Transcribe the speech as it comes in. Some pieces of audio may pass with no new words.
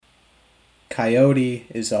Coyote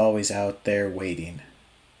is always out there waiting.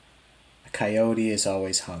 A coyote is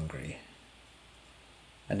always hungry.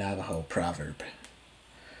 A Navajo proverb.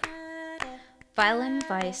 Violent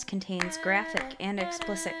Vice contains graphic and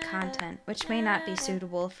explicit content which may not be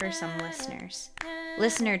suitable for some listeners.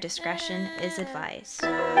 Listener discretion is advised.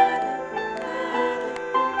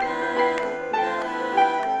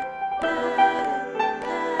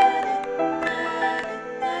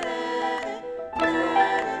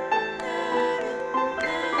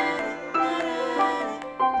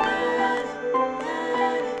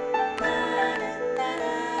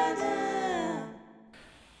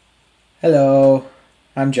 Hello,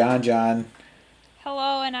 I'm John.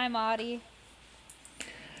 Hello, and I'm Audie.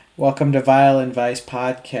 Welcome to Violent Vice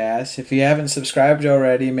Podcast. If you haven't subscribed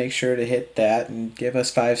already, make sure to hit that and give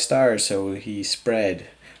us 5 stars so he spread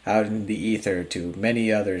out in the ether to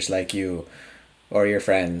many others like you or your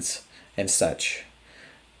friends and such.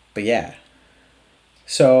 But yeah,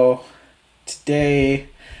 so today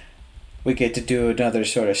we get to do another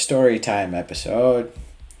sort of story time episode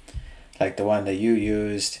like the one that you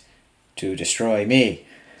used to destroy me.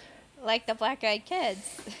 Like the Black Eyed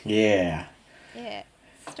Kids. Yeah. Yeah.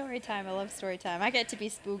 Story time. I love story time. I get to be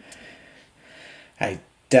spooked. I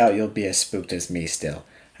doubt you'll be as spooked as me still.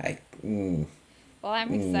 Well,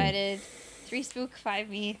 I'm excited. 3 spook, 5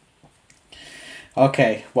 me.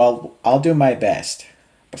 Okay, well, I'll do my best.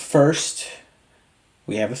 But first,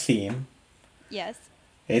 we have a theme. Yes.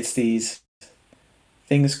 It's these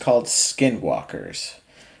things called skinwalkers,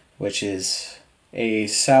 which is a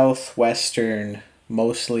southwestern,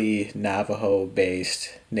 mostly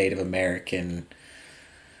Navajo-based Native American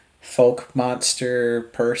folk monster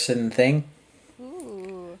person thing.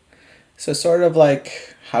 Ooh. So sort of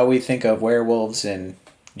like how we think of werewolves in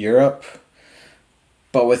Europe,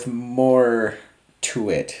 but with more to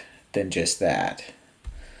it than just that.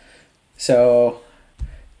 So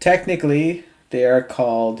technically, they are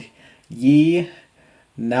called Yi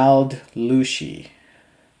Naldlushi.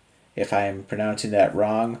 If I am pronouncing that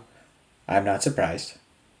wrong, I'm not surprised.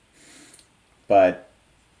 But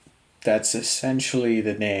that's essentially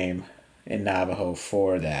the name in Navajo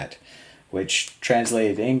for that, which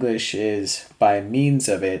translated to English is by means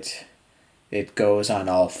of it, it goes on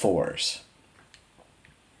all fours.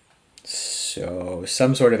 So,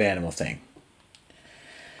 some sort of animal thing.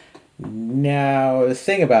 Now, the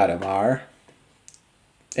thing about them are,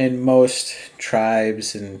 in most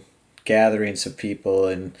tribes and gatherings of people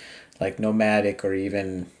and like nomadic or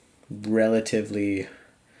even relatively,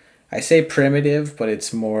 I say primitive, but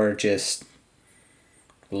it's more just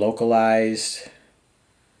localized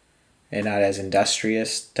and not as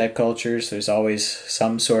industrious type cultures, there's always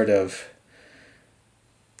some sort of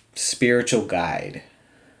spiritual guide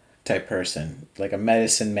type person, like a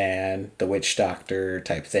medicine man, the witch doctor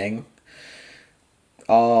type thing.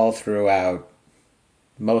 All throughout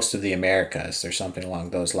most of the Americas, there's something along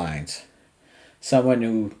those lines. Someone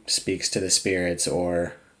who speaks to the spirits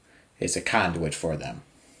or is a conduit for them.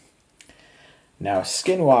 Now,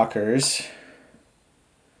 skinwalkers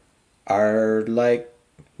are like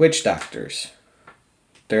witch doctors.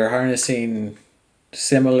 They're harnessing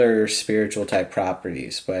similar spiritual type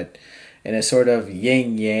properties, but in a sort of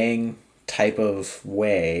yin yang type of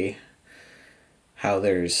way, how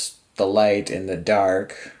there's the light and the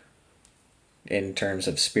dark in terms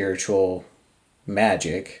of spiritual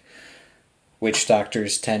magic. Witch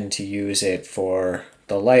doctors tend to use it for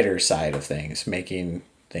the lighter side of things, making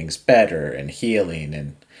things better and healing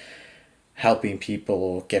and helping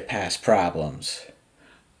people get past problems.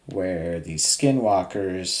 Where these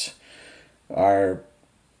skinwalkers are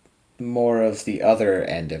more of the other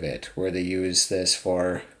end of it, where they use this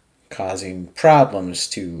for causing problems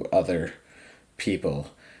to other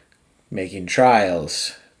people, making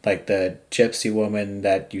trials, like the gypsy woman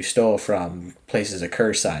that you stole from places a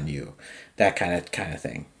curse on you, that kind of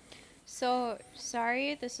thing. So,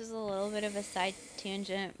 sorry, this is a little bit of a side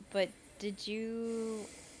tangent, but did you,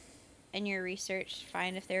 in your research,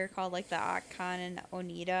 find if they were called like the Akan and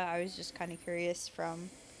Onita? I was just kind of curious from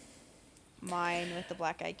mine with the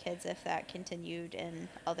Black Eyed Kids if that continued in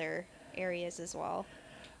other areas as well.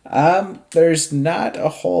 There's not a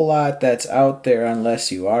whole lot that's out there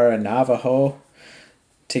unless you are a Navajo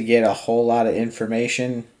to get a whole lot of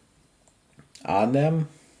information on them,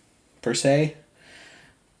 per se.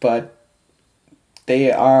 But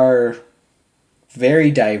they are very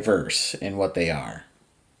diverse in what they are.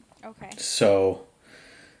 Okay. So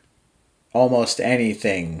almost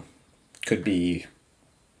anything could be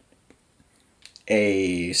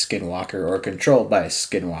a skinwalker or controlled by a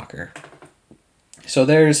skinwalker. So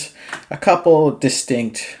there's a couple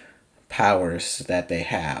distinct powers that they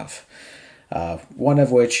have. One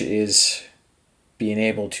of which is being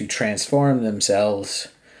able to transform themselves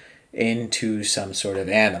into some sort of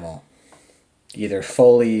animal, either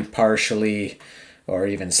fully, partially, or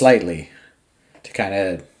even slightly, to kind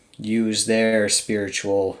of use their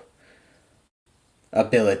spiritual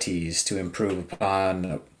abilities to improve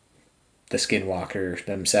upon the skinwalker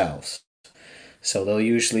themselves. So they'll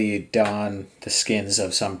usually don the skins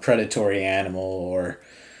of some predatory animal, or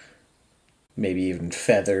maybe even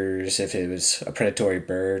feathers if it was a predatory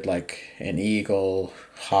bird like an eagle,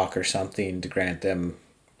 hawk, or something, to grant them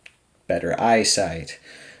better eyesight,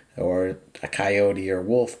 or a coyote or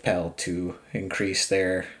wolf pelt to increase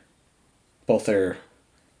their both their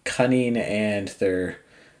cunning and their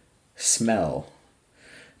smell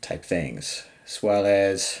type things, as well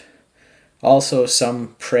as also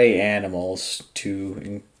some prey animals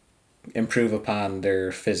to improve upon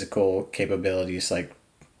their physical capabilities, like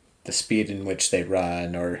the speed in which they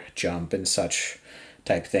run or jump and such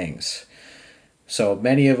type things. So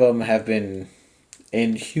many of them have been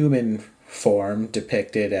in human form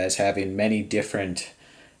depicted as having many different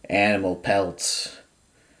animal pelts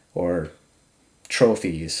or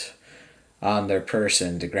trophies on their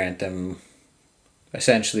person to grant them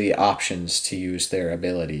essentially options to use their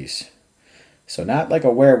abilities. So, not like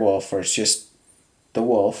a werewolf where it's just the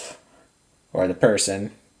wolf or the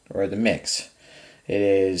person or the mix. It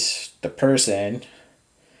is the person,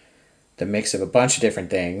 the mix of a bunch of different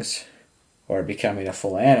things, or becoming a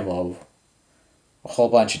full animal a whole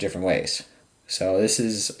bunch of different ways. So, this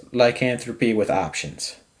is lycanthropy with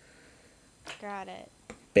options, Got it.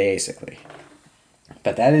 basically.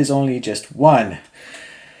 But that is only just one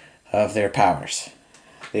of their powers.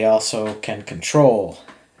 They also can control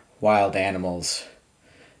wild animals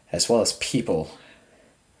as well as people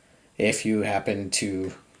if you happen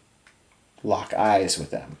to lock eyes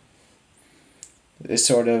with them. It's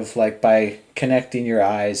sort of like by connecting your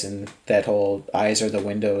eyes and that whole eyes are the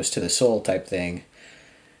windows to the soul type thing,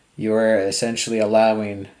 you're essentially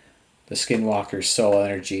allowing the skinwalker's soul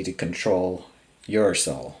energy to control your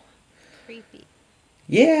soul. Creepy.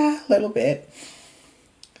 Yeah, a little bit.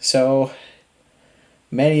 So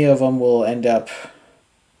many of them will end up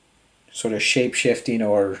sort of shape shifting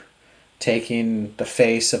or taking the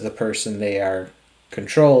face of the person they are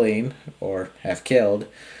controlling or have killed,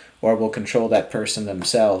 or will control that person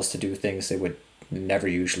themselves to do things they would never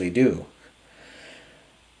usually do.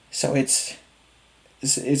 So it's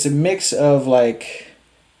a mix of like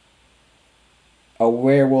a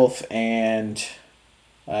werewolf and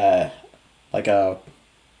like a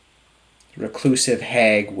reclusive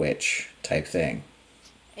hag witch type thing.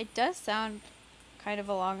 It does sound kind of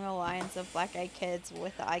along the lines of Black Eyed Kids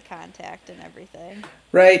with the eye contact and everything.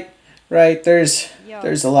 Right, right. There's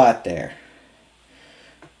Yuck. a lot there,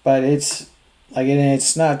 but it's like, and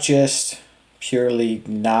it's not just purely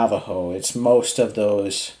Navajo. It's most of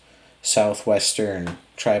those southwestern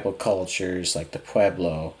tribal cultures like the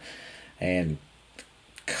Pueblo and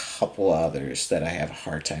a couple others that I have a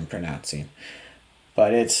hard time pronouncing.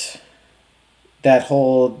 But it's that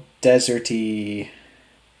whole deserty,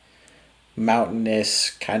 mountainous,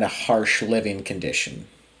 kind of harsh living condition.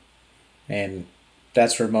 And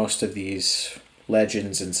that's where most of these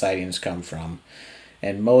legends and sightings come from.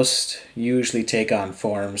 And most usually take on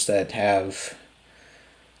forms that have,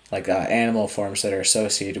 like animal forms that are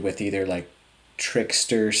associated with either like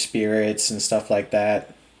trickster spirits and stuff like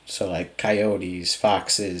that. So, like coyotes,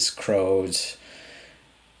 foxes, crows.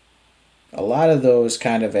 A lot of those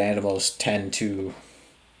kind of animals tend to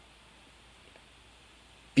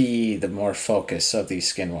be the more focus of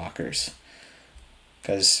these skinwalkers.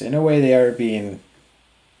 Because, in a way, they are being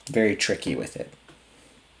very tricky with it.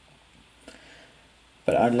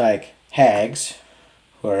 But unlike hags,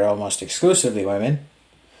 who are almost exclusively women,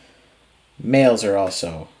 males are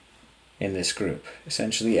also in this group.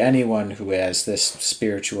 Essentially, anyone who has this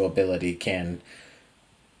spiritual ability can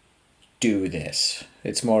do this.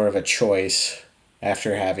 It's more of a choice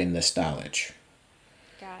after having this knowledge,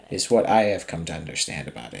 Got it. is what I have come to understand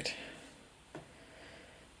about it.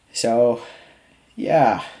 So,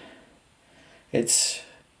 yeah, it's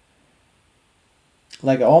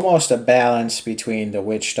like almost a balance between the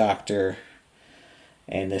witch doctor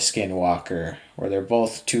and the skinwalker, where they're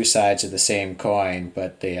both two sides of the same coin,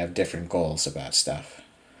 but they have different goals about stuff.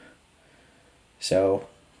 So,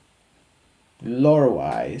 lore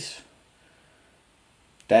wise,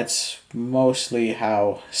 that's mostly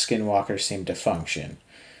how skinwalkers seem to function.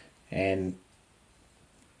 And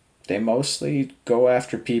they mostly go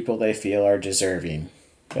after people they feel are deserving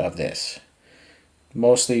of this.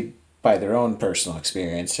 Mostly by their own personal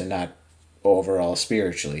experience and not overall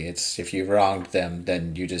spiritually. It's if you wronged them,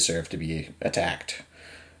 then you deserve to be attacked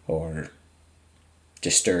or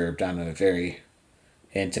disturbed on a very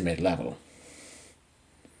intimate level.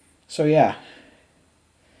 So yeah,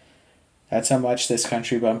 that's how much this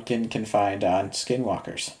country bumpkin can find on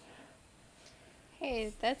skinwalkers.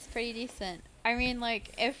 Hey, that's pretty decent. I mean,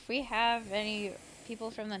 like, if we have any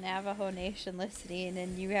people from the Navajo Nation listening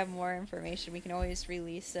and you have more information, we can always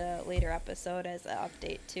release a later episode as an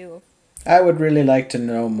update, too. I would really like to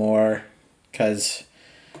know more because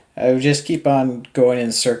I would just keep on going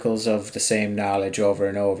in circles of the same knowledge over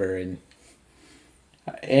and over, and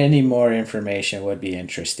any more information would be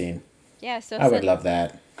interesting. Yeah, so I would love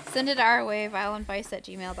that. Send it our way,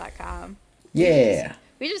 violentvice@gmail.com. Yeah.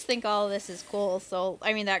 We just think all of this is cool, so,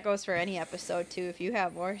 I mean, that goes for any episode, too. If you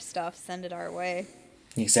have more stuff, send it our way.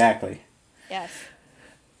 Exactly. Yes.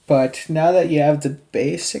 But now that you have the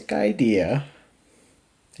basic idea,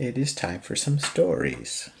 it is time for some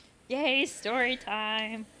stories. Yay, story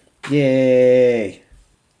time. Yay!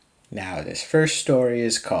 Now, this first story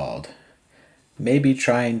is called Maybe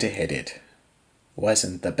Trying to Hit It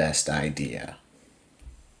Wasn't the Best Idea.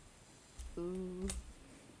 Ooh.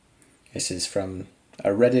 This is from a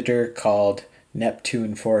Redditor called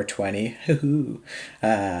Neptune420.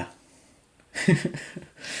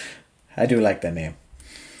 I do like that name.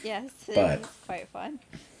 Yes, But it's quite fun.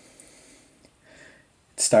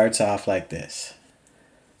 it starts off like this.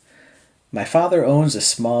 My father owns a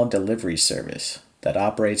small delivery service that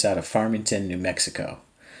operates out of Farmington, New Mexico.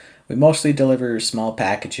 We mostly deliver small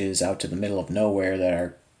packages out to the middle of nowhere that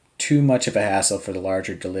are too much of a hassle for the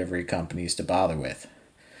larger delivery companies to bother with.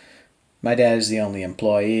 My dad is the only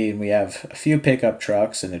employee, and we have a few pickup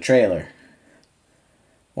trucks and a trailer.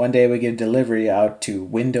 One day we get a delivery out to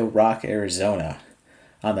Window Rock, Arizona,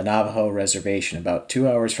 on the Navajo reservation about 2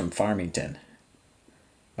 hours from Farmington.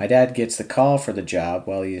 My dad gets the call for the job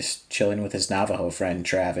while he's chilling with his Navajo friend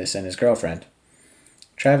Travis and his girlfriend.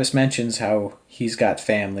 Travis mentions how he's got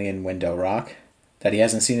family in Window Rock that he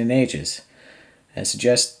hasn't seen in ages, and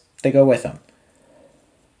suggests they go with him.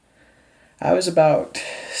 I was about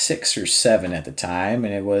 6 or 7 at the time,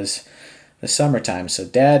 and it was the summertime, so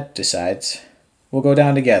Dad decides we'll go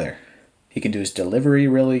down together. He can do his delivery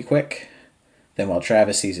really quick. Then while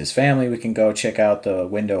Travis sees his family, we can go check out the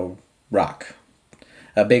Window Rock.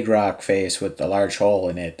 A big rock face with a large hole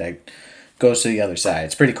in it that goes to the other side.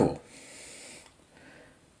 It's pretty cool.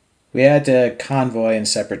 We had to convoy in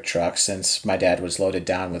separate trucks since my dad was loaded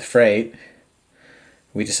down with freight.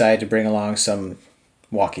 We decided to bring along some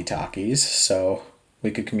walkie-talkies so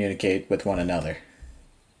we could communicate with one another.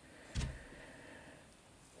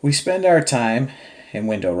 We spend our time in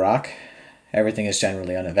Window Rock. Everything is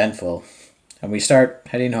generally uneventful. And we start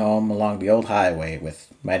heading home along the old highway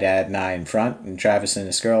with my dad and I in front and Travis and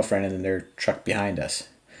his girlfriend in their truck behind us.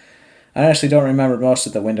 I honestly don't remember most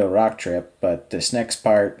of the Window Rock trip, but this next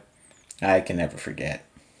part I can never forget.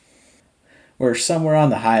 We're somewhere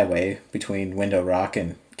on the highway between Window Rock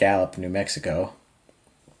and Gallup, New Mexico.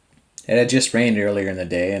 It had just rained earlier in the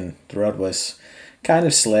day and the road was kind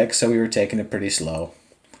of slick, so we were taking it pretty slow.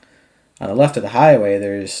 On the left of the highway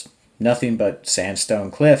there's nothing but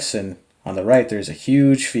sandstone cliffs, and on the right there's a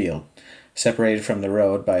huge field separated from the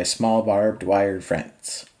road by a small barbed wire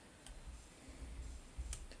fence.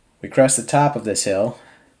 We cross the top of this hill,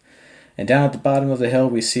 and down at the bottom of the hill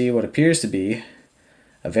we see what appears to be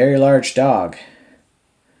a very large dog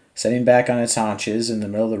sitting back on its haunches in the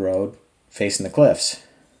middle of the road facing the cliffs.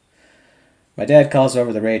 My dad calls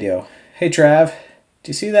over the radio, "Hey Trav, do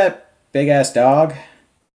you see that big ass dog?"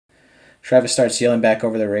 Travis starts yelling back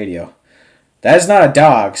over the radio, "That is not a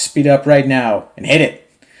dog. Speed up right now and hit it."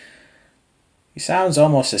 He sounds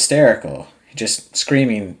almost hysterical. He's just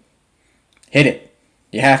screaming, "Hit it.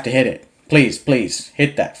 You have to hit it. Please, please,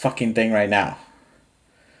 hit that fucking thing right now."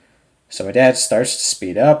 So my dad starts to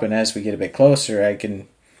speed up, and as we get a bit closer, I can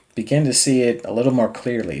begin to see it a little more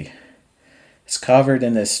clearly. It's covered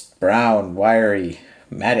in this brown, wiry,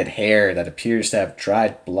 matted hair that appears to have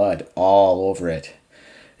dried blood all over it.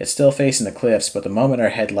 It's still facing the cliffs, but the moment our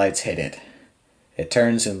headlights hit it, it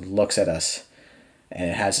turns and looks at us, and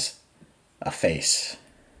it has a face.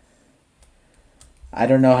 I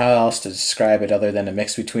don't know how else to describe it other than a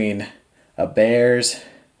mix between a bear's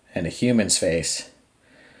and a human's face.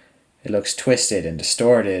 It looks twisted and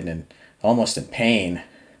distorted and almost in pain.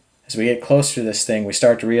 As we get closer to this thing, we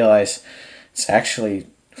start to realize it's actually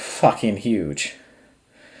fucking huge.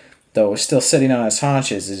 Though it was still sitting on its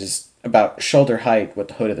haunches, it is about shoulder height with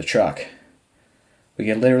the hood of the truck. We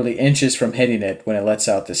get literally inches from hitting it when it lets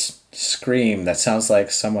out this scream that sounds like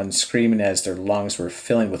someone screaming as their lungs were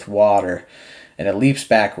filling with water, and it leaps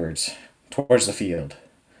backwards, towards the field,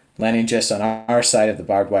 landing just on our side of the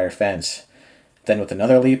barbed wire fence. Then, with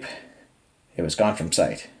another leap, it was gone from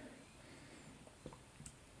sight.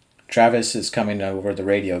 Travis is coming over the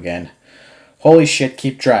radio again. "Holy shit,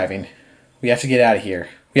 keep driving. We have to get out of here.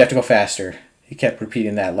 We have to go faster." He kept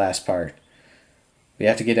repeating that last part. "We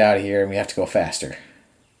have to get out of here and we have to go faster."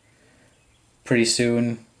 Pretty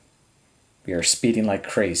soon, we are speeding like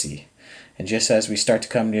crazy. And just as we start to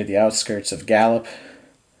come near the outskirts of Gallup,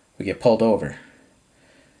 we get pulled over.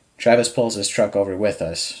 Travis pulls his truck over with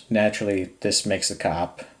us. Naturally, this makes the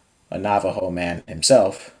cop, a Navajo man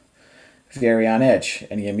himself, very on edge,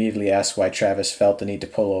 and he immediately asks why Travis felt the need to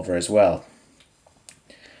pull over as well.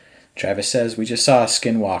 Travis says, "We just saw a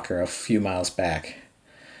skinwalker a few miles back,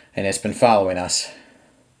 and it's been following us."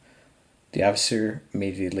 The officer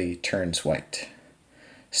immediately turns white,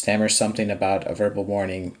 stammers something about a verbal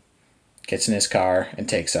warning, gets in his car, and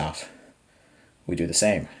takes off. We do the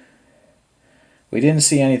same. We didn't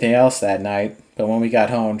see anything else that night, but when we got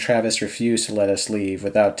home, Travis refused to let us leave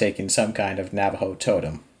without taking some kind of Navajo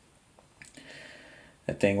totem.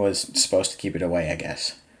 That thing was supposed to keep it away, I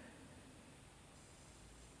guess.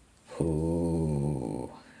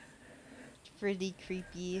 Ooh. Pretty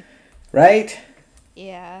creepy. Right?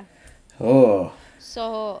 Yeah. Oh.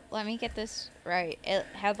 So let me get this right. It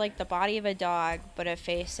had like the body of a dog, but a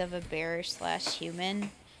face of a bear /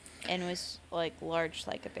 human, and was like large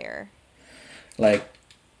like a bear. Like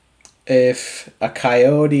if a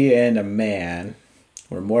coyote and a man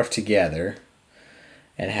were morphed together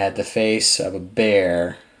and had the face of a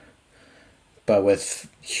bear, but with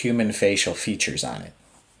human facial features on it.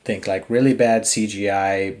 Think like really bad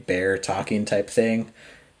CGI bear talking type thing,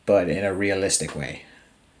 but in a realistic way.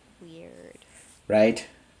 Weird. Right?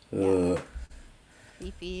 Yeah. Ugh.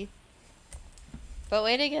 Creepy. But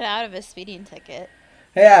way to get out of a speeding ticket.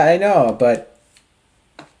 Yeah, I know, but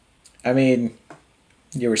I mean,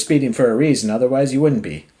 you were speeding for a reason, otherwise you wouldn't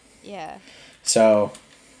be. Yeah. So,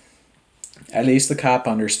 at least the cop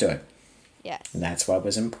understood. Yes. And that's what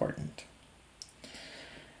was important.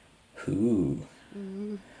 Ooh.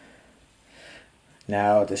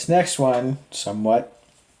 Now, this next one, somewhat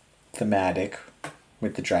thematic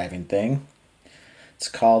with the driving thing. It's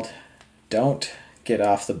called Don't Get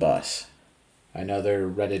Off the Bus. Another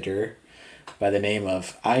Redditor by the name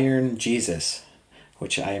of Iron Jesus,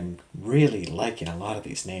 which I am really liking a lot of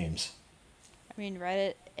these names. I mean,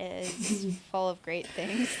 Reddit is full of great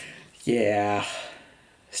things. Yeah.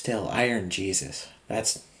 Still, Iron Jesus.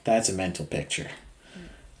 That's a mental picture.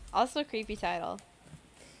 Also, creepy title.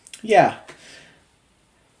 Yeah.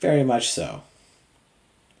 Very much so.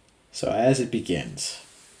 So as it begins,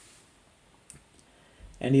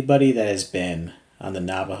 anybody that has been on the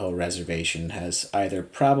Navajo reservation has either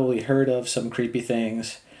probably heard of some creepy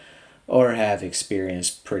things or have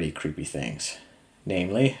experienced pretty creepy things,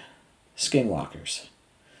 namely skinwalkers.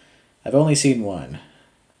 I've only seen one.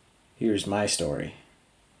 Here's my story.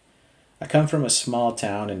 I come from a small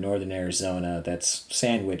town in northern Arizona that's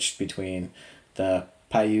sandwiched between the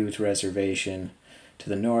Paiute Reservation to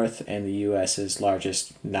the north and the U.S.'s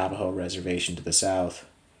largest Navajo reservation to the south.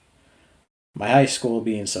 My high school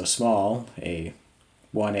being so small, a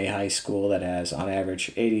 1A high school that has on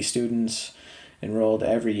average 80 students enrolled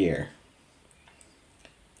every year.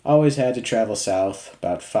 Always had to travel south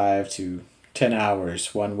about 5 to 10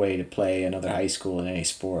 hours one way to play another high school in any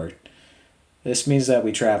sport. This means that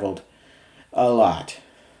we traveled a lot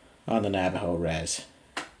on the Navajo res.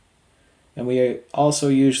 And we also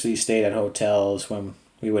usually stayed at hotels when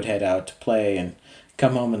we would head out to play and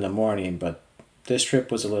come home in the morning, but this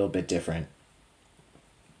trip was a little bit different.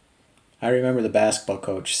 I remember the basketball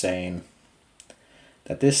coach saying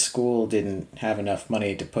that this school didn't have enough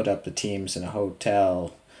money to put up the teams in a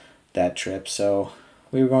hotel that trip, so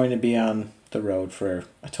we were going to be on the road for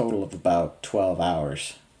a total of about 12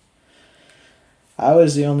 hours. I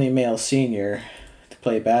was the only male senior to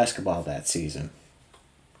play basketball that season.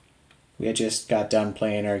 We had just got done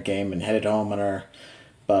playing our game and headed home on our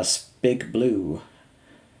bus, Big Blue.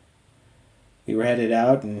 We were headed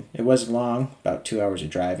out, and it wasn't long, about 2 hours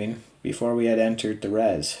of driving, before we had entered the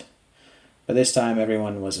res. By this time,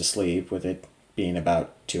 everyone was asleep, with it being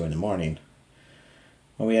about 2 in the morning.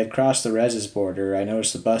 When we had crossed the res's border, I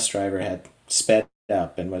noticed the bus driver had sped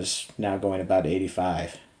up and was now going about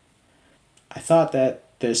 85. I thought that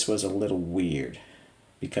this was a little weird,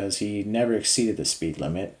 because he never exceeded the speed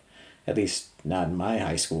limit, at least not in my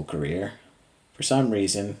high school career. For some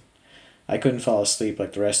reason, I couldn't fall asleep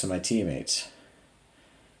like the rest of my teammates.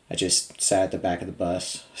 I just sat at the back of the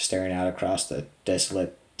bus, staring out across the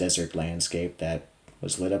desolate desert landscape that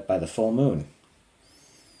was lit up by the full moon.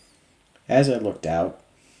 As I looked out,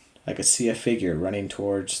 I could see a figure running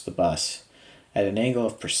towards the bus at an angle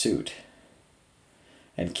of pursuit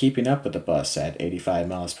and keeping up with the bus at 85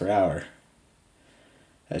 miles per hour.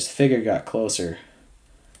 As the figure got closer,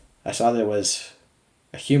 I saw that it was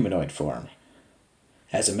a humanoid form.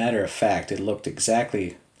 As a matter of fact, it looked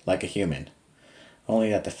exactly like a human, only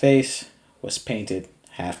that the face was painted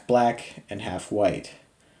half black and half white,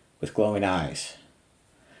 with glowing eyes.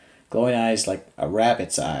 Glowing eyes like a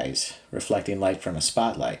rabbit's eyes, reflecting light from a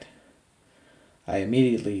spotlight. I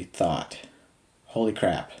immediately thought, holy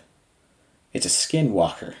crap, it's a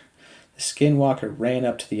skinwalker. The skinwalker ran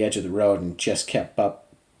up to the edge of the road and just kept up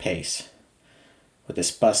pace, with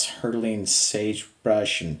this bus hurtling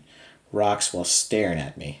sagebrush and rocks while staring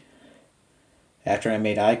at me. After I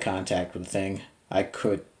made eye contact with the thing, I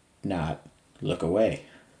could not look away.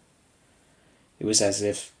 It was as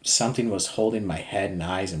if something was holding my head and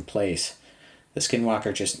eyes in place. The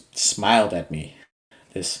skinwalker just smiled at me,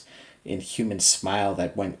 this inhuman smile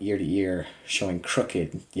that went ear to ear, showing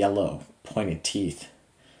crooked, yellow, pointed teeth.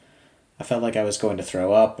 I felt like I was going to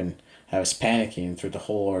throw up, and I was panicking through the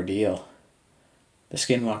whole ordeal. The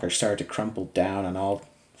skinwalker started to crumple down on all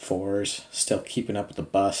fours, still keeping up with the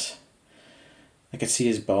bus. I could see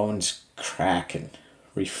his bones crack and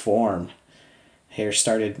reform. Hair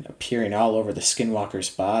started appearing all over the skinwalker's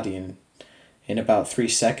body, and in about 3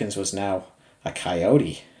 seconds was now a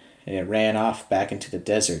coyote, and it ran off back into the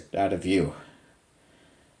desert out of view.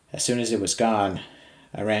 As soon as it was gone,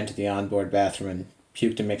 I ran to the onboard bathroom and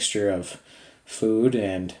puked a mixture of food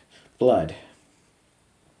and blood.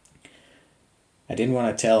 I didn't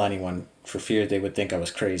want to tell anyone for fear they would think I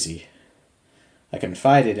was crazy. I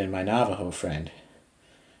confided in my Navajo friend.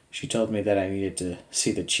 She told me that I needed to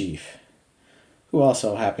see the chief, who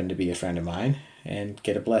also happened to be a friend of mine, and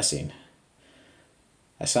get a blessing.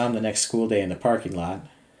 I saw him the next school day in the parking lot.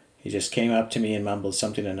 He just came up to me and mumbled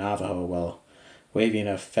something in Navajo while waving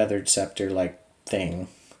a feathered scepter-like thing,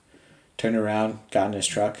 turned around, got in his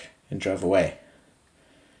truck, and drove away.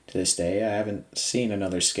 To this day, I haven't seen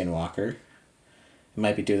another skinwalker. It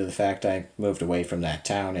might be due to the fact I moved away from that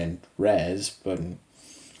town in res,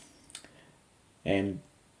 and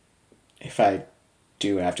if I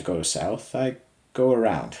do have to go south, I go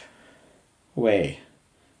around. Way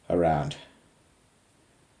around.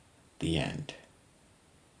 The end.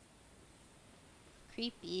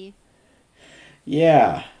 Creepy.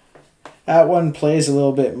 Yeah. That one plays a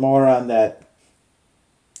little bit more on that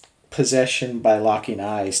possession by locking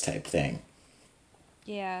eyes type thing.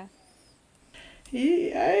 Yeah.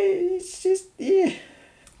 It's just, yeah.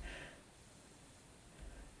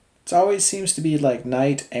 It always seems to be like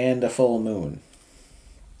night and a full moon,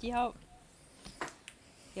 Yep.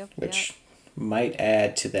 Yep. which might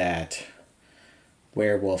add to that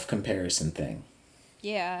werewolf comparison thing.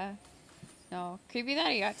 Yeah. No. Creepy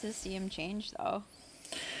that you got to see him change, though.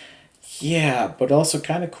 Yeah, but also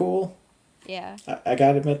kind of cool. Yeah. I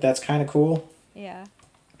gotta admit, that's kind of cool. Yeah.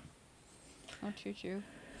 Oh, true.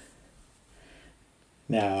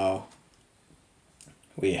 Now,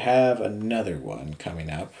 we have another one coming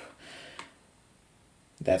up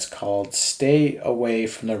that's called Stay Away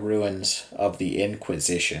from the Ruins of the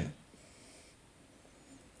Inquisition.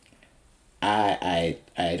 I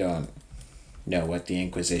don't know what the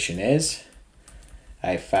Inquisition is.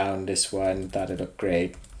 I found this one, thought it looked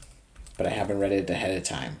great, but I haven't read it ahead of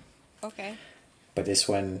time. Okay. But this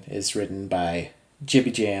one is written by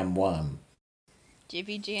Jibby Jam 1.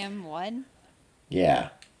 Jibby Jam 1? Yeah.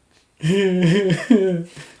 These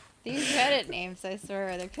Reddit names, I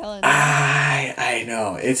swear, they're killing me. I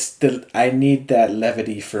know. I need that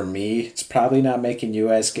levity for me. It's probably not making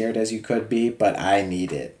you as scared as you could be, but I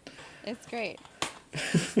need it. It's great.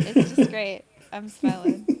 It's just great. I'm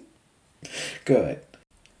smiling. Good.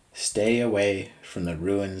 Stay away from the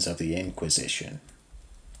ruins of the Inquisition.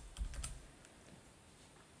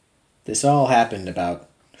 This all happened about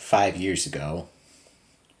 5 years ago.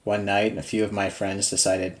 One night, a few of my friends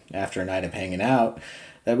decided, after a night of hanging out,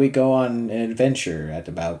 that we'd go on an adventure at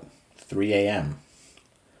about 3 a.m.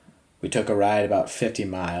 We took a ride about 50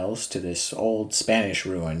 miles to this old Spanish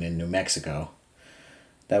ruin in New Mexico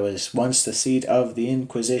that was once the seat of the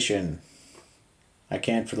Inquisition. I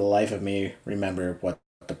can't for the life of me remember what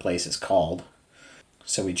the place is called.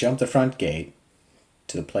 So we jumped the front gate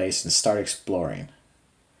to the place and started exploring.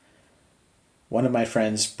 One of my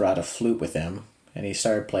friends brought a flute with him, and he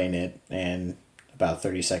started playing it, and about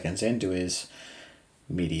 30 seconds into his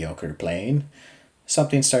mediocre playing,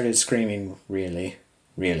 something started screaming really,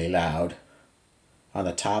 really loud on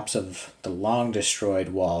the tops of the long destroyed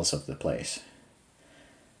walls of the place.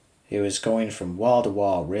 It was going from wall to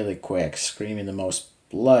wall really quick, screaming the most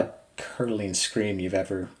blood-curdling scream you've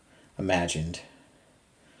ever imagined.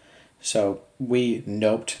 So we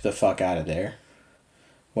noped the fuck out of there.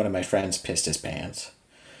 One of my friends pissed his pants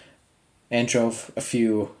and drove a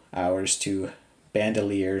few hours to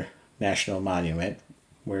Bandelier National Monument,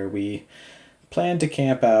 where we planned to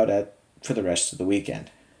camp out at for the rest of the weekend.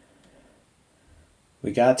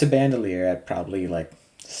 We got to Bandelier at probably like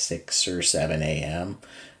 6 or 7 a.m.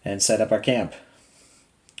 and set up our camp.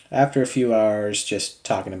 After a few hours just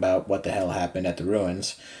talking about what the hell happened at the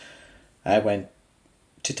ruins, I went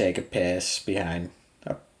to take a piss behind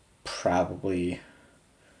a probably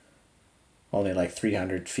only like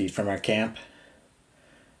 300 feet from our camp.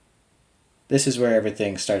 This is where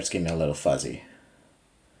everything starts getting a little fuzzy.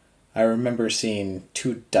 I remember seeing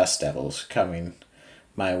two dust devils coming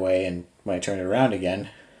my way, and when I turned around again,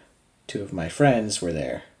 two of my friends were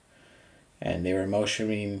there, and they were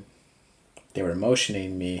motioning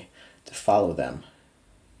me to follow them.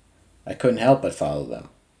 I couldn't help but follow them,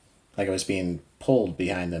 like I was being pulled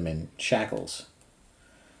behind them in shackles.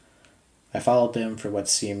 I followed them for what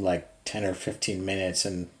seemed like 10 or 15 minutes,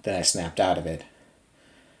 and then I snapped out of it.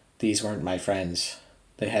 These weren't my friends.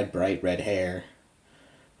 They had bright red hair,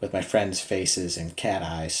 with my friends' faces and cat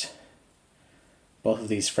eyes. Both of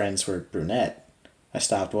these friends were brunette. I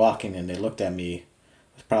stopped walking and they looked at me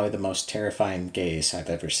with probably the most terrifying gaze I've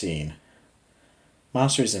ever seen.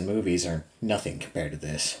 Monsters in movies are nothing compared to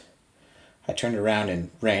this. I turned around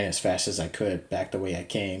and ran as fast as I could back the way I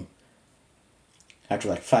came. After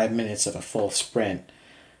like 5 minutes of a full sprint,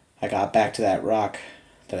 I got back to that rock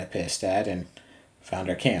that I pissed at and found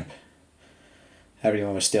our camp.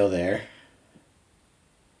 Everyone was still there,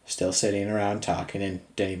 still sitting around talking, and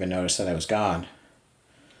didn't even notice that I was gone.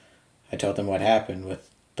 I told them what happened with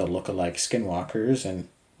the look-alike skinwalkers, and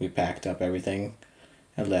we packed up everything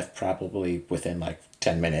and left probably within like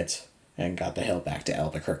 10 minutes and got the hell back to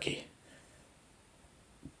Albuquerque.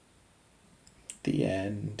 The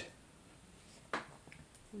end.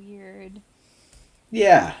 Weird.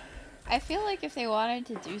 Yeah. I feel like if they wanted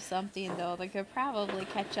to do something, though, they could probably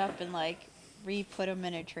catch up and, like, re-put them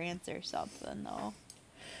in a trance or something, though.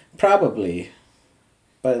 Probably.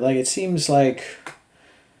 But, like, it seems like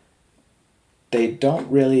they don't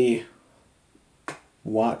really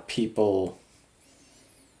want people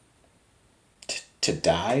to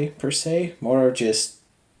die, per se. More just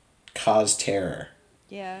cause terror.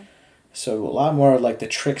 Yeah. So a lot more like the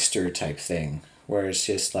trickster type thing, where it's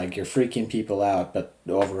just like you're freaking people out, but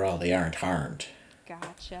overall they aren't harmed.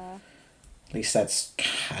 Gotcha. At least that's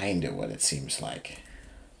kind of what it seems like.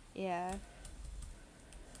 Yeah.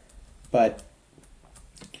 But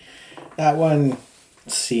that one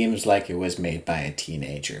seems like it was made by a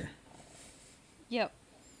teenager. Yep.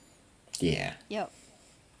 Yeah. Yep.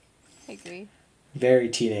 I agree. Very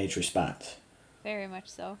teenage response. Very much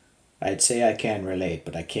so. I'd say I can relate,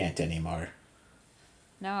 but I can't anymore.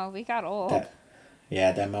 No, we got old.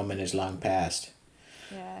 That moment is long past.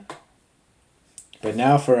 Yeah. But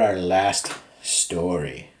now for our last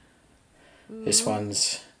story. Ooh. This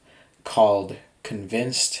one's called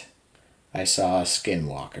Convinced I Saw a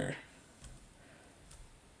Skinwalker.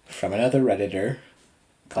 From another Redditor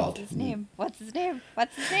called... What's his name? What's his name?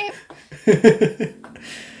 What's his name?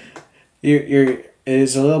 It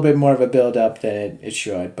is a little bit more of a build-up than it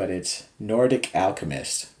should, but it's Nordic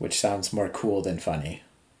Alchemist, which sounds more cool than funny.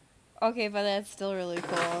 Okay, but that's still really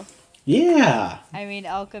cool. Yeah! I mean,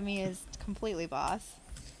 alchemy is completely boss.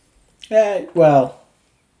 Well,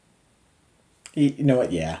 you know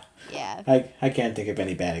what, yeah. Yeah. I can't think of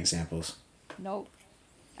any bad examples. Nope.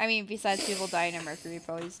 I mean, besides people dying of mercury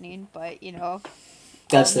poisoning, but, you know,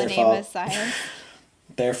 That's all their in the name fault. of science.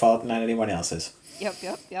 Their fault, not anyone else's.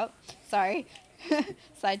 Yep. Sorry.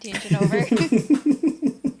 Side tangent over.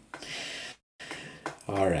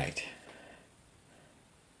 All right.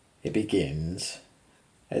 It begins.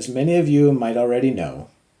 As many of you might already know,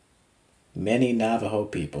 many Navajo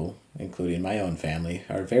people, including my own family,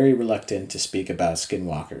 are very reluctant to speak about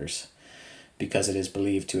skinwalkers because it is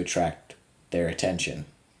believed to attract their attention.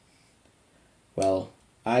 Well,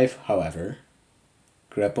 I, however,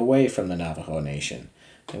 grew up away from the Navajo Nation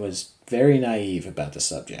and was very naive about the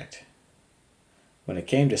subject. When it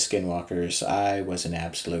came to skinwalkers, I was an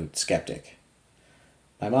absolute skeptic.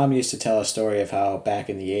 My mom used to tell a story of how back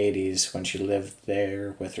in the 80s, when she lived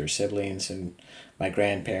there with her siblings and my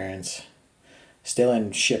grandparents, still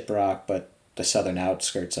in Shiprock but the southern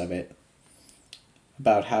outskirts of it,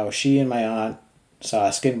 about how she and my aunt saw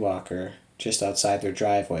a skinwalker just outside their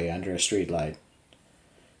driveway under a streetlight.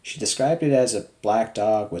 She described it as a black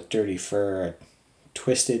dog with dirty fur, a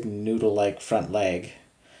twisted noodle-like front leg,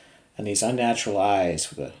 and these unnatural eyes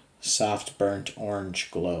with a soft burnt orange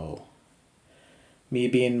glow. Me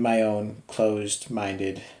being my own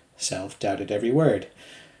closed-minded self doubted every word,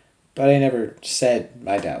 but I never said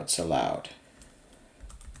my doubts aloud.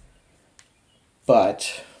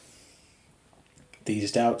 But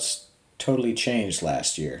these doubts totally changed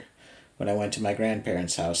last year when I went to my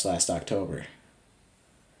grandparents' house last October.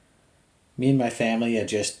 Me and my family had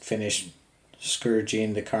just finished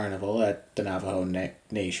scourging the carnival at the Navajo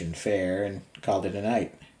Nation Fair and called it a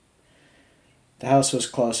night. The house was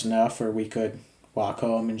close enough where we could walk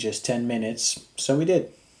home in just 10 minutes, so we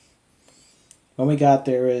did. When we got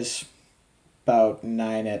there, it was about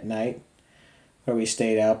 9 at night, where we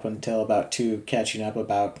stayed up until about 2, catching up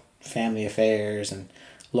about family affairs and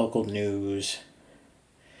local news.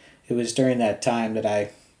 It was during that time that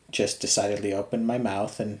I just decidedly opened my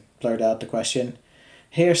mouth and blurted out the question,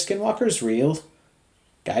 "Hey, are skinwalkers real,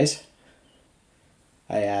 guys?"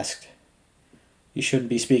 I asked. "You shouldn't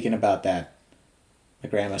be speaking about that," my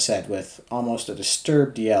grandma said with almost a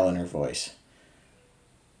disturbed yell in her voice.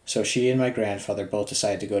 So she and my grandfather both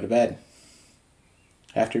decided to go to bed.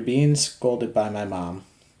 After being scolded by my mom,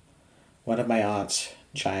 one of my aunts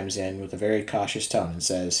chimes in with a very cautious tone and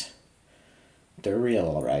says, "They're real,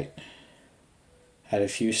 all right." Had a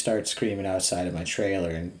few start screaming outside of my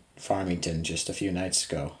trailer in Farmington just a few nights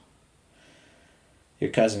ago. Your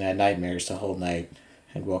cousin had nightmares the whole night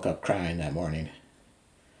and woke up crying that morning.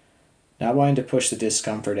 Not wanting to push the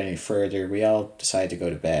discomfort any further, we all decided to go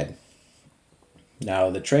to bed. Now,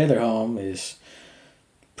 the trailer home is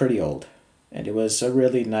pretty old, and it was a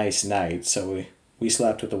really nice night, so we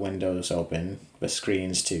slept with the windows open with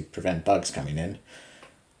screens to prevent bugs coming in.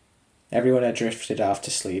 Everyone had drifted off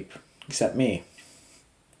to sleep except me,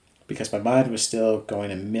 because my mind was still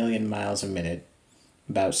going a million miles a minute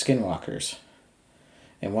about skinwalkers,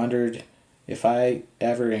 and wondered if I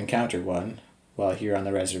ever encountered one while here on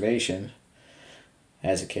the reservation.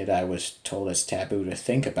 As a kid, I was told it's taboo to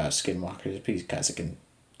think about skinwalkers because it can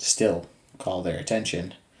still call their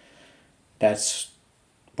attention. That's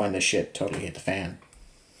when the shit totally hit the fan.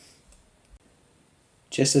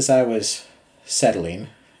 Just as I was settling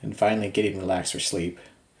and finally getting relaxed for sleep,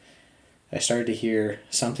 I started to hear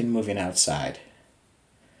something moving outside.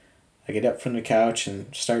 I get up from the couch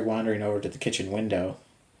and start wandering over to the kitchen window.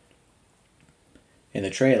 In the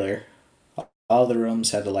trailer, all the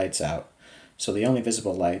rooms had the lights out, so the only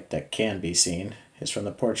visible light that can be seen is from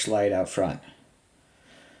the porch light out front.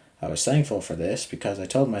 I was thankful for this because I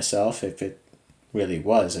told myself if it really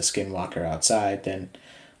was a skinwalker outside, then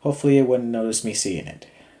hopefully it wouldn't notice me seeing it.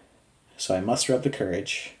 So I muster up the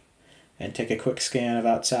courage and take a quick scan of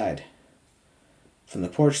outside. From the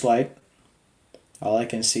porch light, all I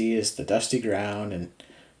can see is the dusty ground and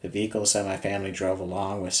the vehicles that my family drove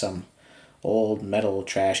along with some old metal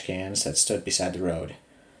trash cans that stood beside the road.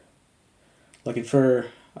 Looking for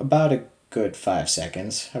about a good 5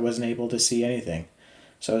 seconds, I wasn't able to see anything,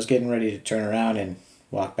 so I was getting ready to turn around and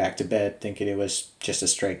walk back to bed thinking it was just a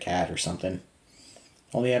stray cat or something.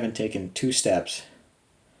 Only having taken 2 steps,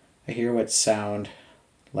 I hear what sound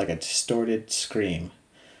like a distorted scream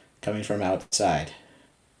coming from outside,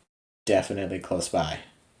 definitely close by.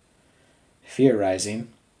 Fear rising,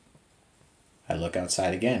 I look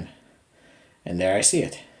outside again, and there I see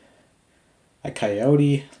it. A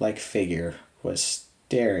coyote-like figure was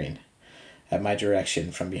staring at my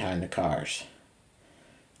direction from behind the cars,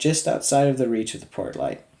 just outside of the reach of the port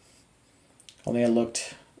light. Only it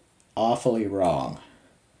looked awfully wrong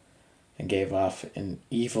and gave off an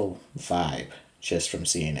evil vibe just from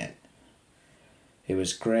seeing it. It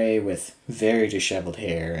was gray with very disheveled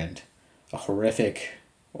hair and a horrific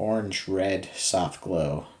orange-red soft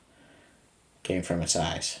glow came from its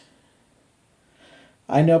eyes.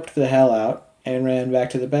 I noped the hell out and ran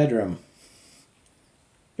back to the bedroom.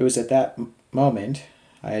 It was at that moment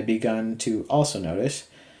I had begun to also notice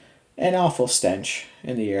an awful stench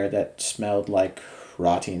in the air that smelled like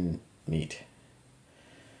rotting meat.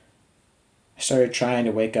 I started trying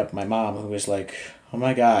to wake up my mom, who was like, "Oh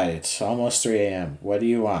my God, it's almost 3 a.m. What do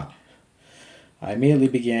you want?" I immediately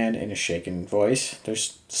began in a shaken voice,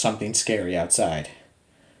 "There's something scary outside."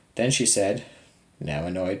 Then she said, now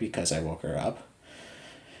annoyed because I woke her up,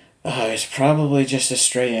 "It's probably just a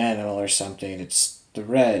stray animal or something. It's the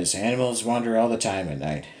res. Animals wander all the time at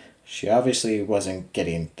night." She obviously wasn't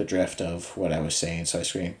getting the drift of what I was saying, so I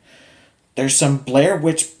screamed, "There's some Blair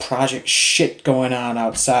Witch Project shit going on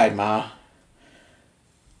outside, Ma."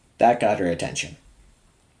 That got her attention.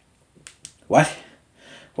 "What?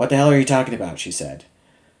 What the hell are you talking about?" she said.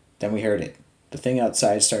 Then we heard it. The thing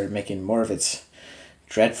outside started making more of its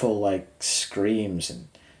dreadful like screams and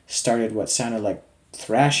started what sounded like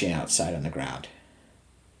thrashing outside on the ground.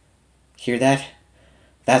 "Hear that?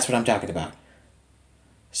 That's what I'm talking about."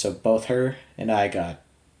 So both her and I got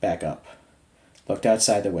back up, looked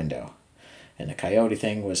outside the window, and the coyote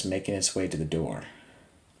thing was making its way to the door.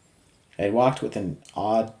 It walked with an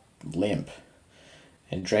odd limp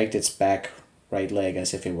and dragged its back right leg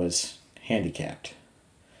as if it was handicapped.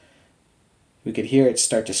 We could hear it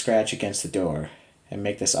start to scratch against the door and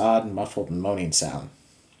make this odd, muffled moaning sound.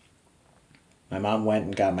 My mom went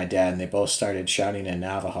and got my dad, and they both started shouting in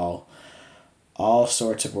Navajo all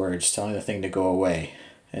sorts of words, telling the thing to go away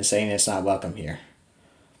and saying it's not welcome here.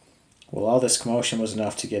 Well, all this commotion was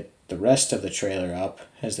enough to get the rest of the trailer up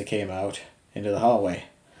as they came out into the hallway.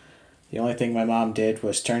 The only thing my mom did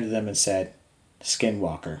was turn to them and said,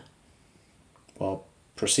 "Skinwalker," while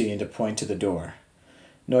proceeding to point to the door.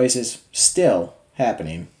 Noises still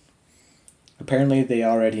happening. Apparently they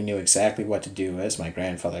already knew exactly what to do, as my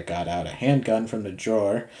grandfather got out a handgun from the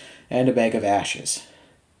drawer and a bag of ashes.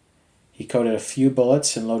 He coated a few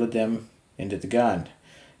bullets and loaded them into the gun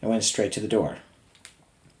and went straight to the door.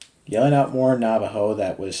 Yelling out more Navajo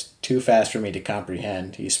that was too fast for me to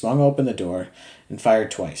comprehend, he swung open the door and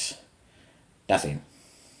fired twice. Nothing.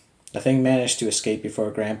 The thing managed to escape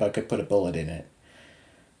before Grandpa could put a bullet in it.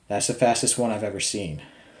 "That's the fastest one I've ever seen,"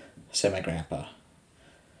 said my grandpa.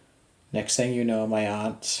 Next thing you know, my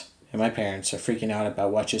aunts and my parents are freaking out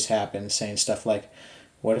about what just happened, saying stuff like,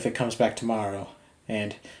 "What if it comes back tomorrow?"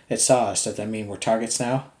 And "It saw us, does that mean we're targets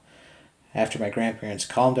now?" After my grandparents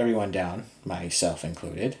calmed everyone down, myself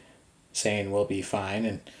included, saying we'll be fine,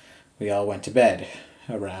 and we all went to bed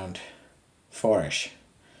around 4ish.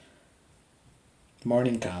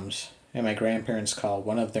 Morning comes, and my grandparents call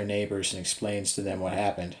one of their neighbors and explains to them what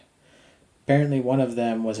happened. Apparently one of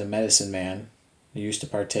them was a medicine man who used to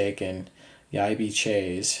partake in Yaibi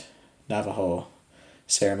Che's, Navajo,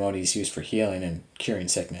 ceremonies used for healing and curing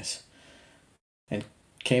sickness, and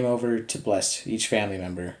came over to bless each family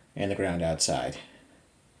member and the ground outside.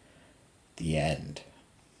 The end.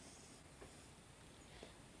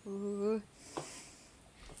 Ooh.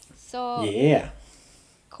 So, Yeah.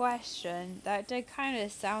 question. That did kind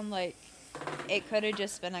of sound like it could have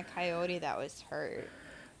just been a coyote that was hurt.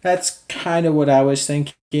 That's kind of what I was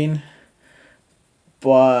thinking.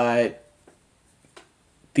 But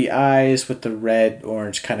the eyes with the red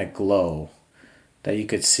orange kind of glow that you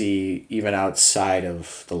could see even outside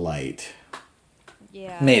of the light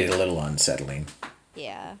Yeah. made it a little unsettling.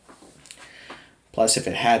 Yeah. Plus, if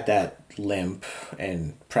it had that limp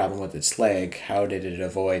and problem with its leg, how did it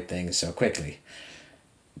avoid things so quickly?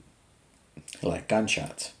 Like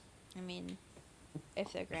gunshots. I mean,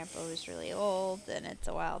 if their grandpa was really old, then it's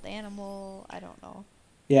a wild animal. I don't know.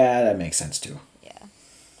 Yeah, that makes sense too. Yeah.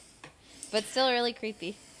 But still really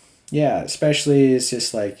creepy. Yeah, especially it's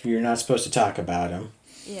just like you're not supposed to talk about them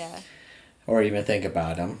Yeah. or even think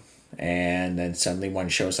about them, and then suddenly one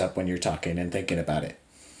shows up when you're talking and thinking about it.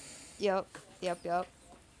 Yep.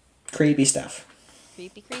 Creepy stuff.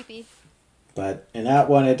 Creepy. But in that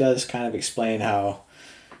one, it does kind of explain how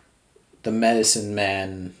the medicine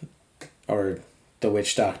man or the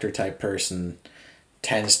witch doctor type person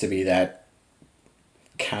tends to be that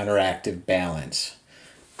counteractive balance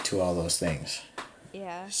to all those things.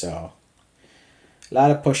 Yeah. So, a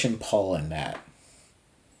lot of push and pull in that.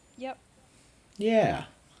 Yep. Yeah.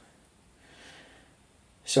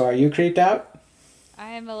 So, are you creeped out?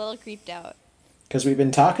 I am a little creeped out. Because we've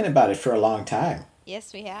been talking about it for a long time.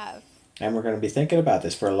 Yes, we have. And we're going to be thinking about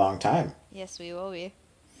this for a long time. Yes, we will be.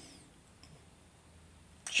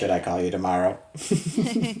 Should I call you tomorrow?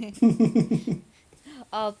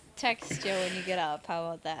 I'll text you when you get up. How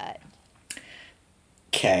about that?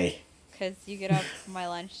 Okay. Because you get up for my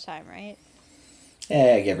lunchtime, right?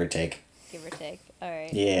 Yeah, give or take. Give or take. All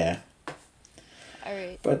right. Yeah. All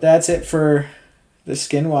right. But that's it for the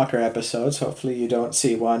Skinwalker episodes. Hopefully you don't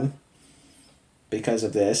see one because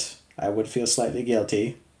of this. I would feel slightly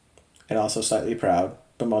guilty and also slightly proud,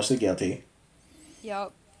 but mostly guilty.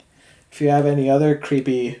 Yep. If you have any other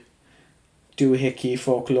creepy doohickey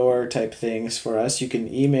folklore type things for us, you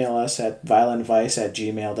can email us at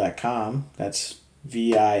violentvice@gmail.com. That's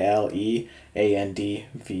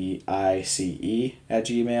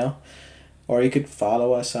VILEANDVICE Or you could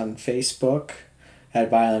follow us on Facebook at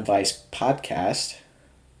Violent Vice Podcast,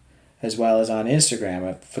 as well as on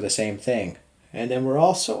Instagram for the same thing. And then we're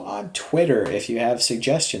also on Twitter if you have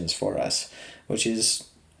suggestions for us, which is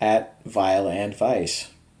at Vile and Vice.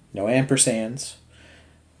 No ampersands.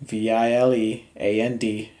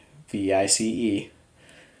 VILEANDVICE.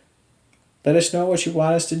 Let us know what you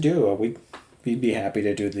want us to do. We'd be happy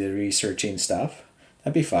to do the researching stuff.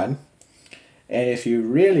 That'd be fun. And if you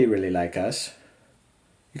really, really like us,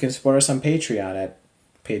 you can support us on Patreon at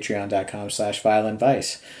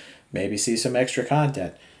patreon.com/violentvice. maybe see some extra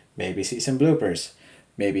content, maybe see some bloopers,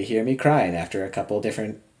 maybe hear me crying after a couple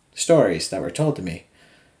different stories that were told to me.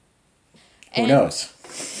 Who knows?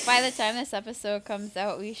 By the time this episode comes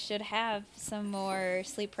out, we should have some more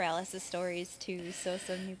sleep paralysis stories too, so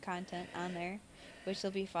some new content on there, which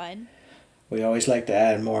will be fun. We always like to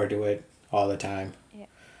add more to it all the time. Yeah.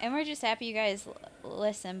 And we're just happy you guys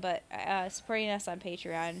listen, but supporting us on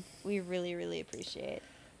Patreon, we really, really appreciate.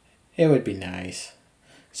 It would be nice.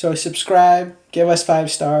 So subscribe, give us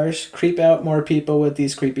 5 stars, creep out more people with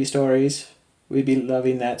these creepy stories. We'd be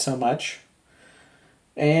loving that so much.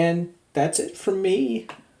 And that's it from me.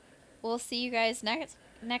 We'll see you guys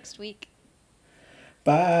next week.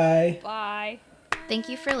 Bye. Bye. Thank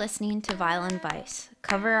you for listening to Vile and Vice.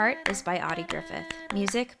 Cover art is by Audie Griffith.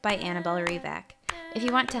 Music by Annabelle Revac. If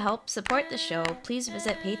you want to help support the show, please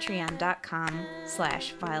visit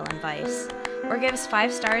patreon.com/vileandvice or give us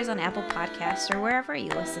 5 stars on Apple Podcasts or wherever you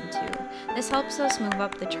listen to. This helps us move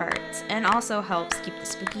up the charts and also helps keep the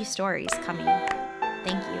spooky stories coming.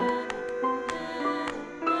 Thank you.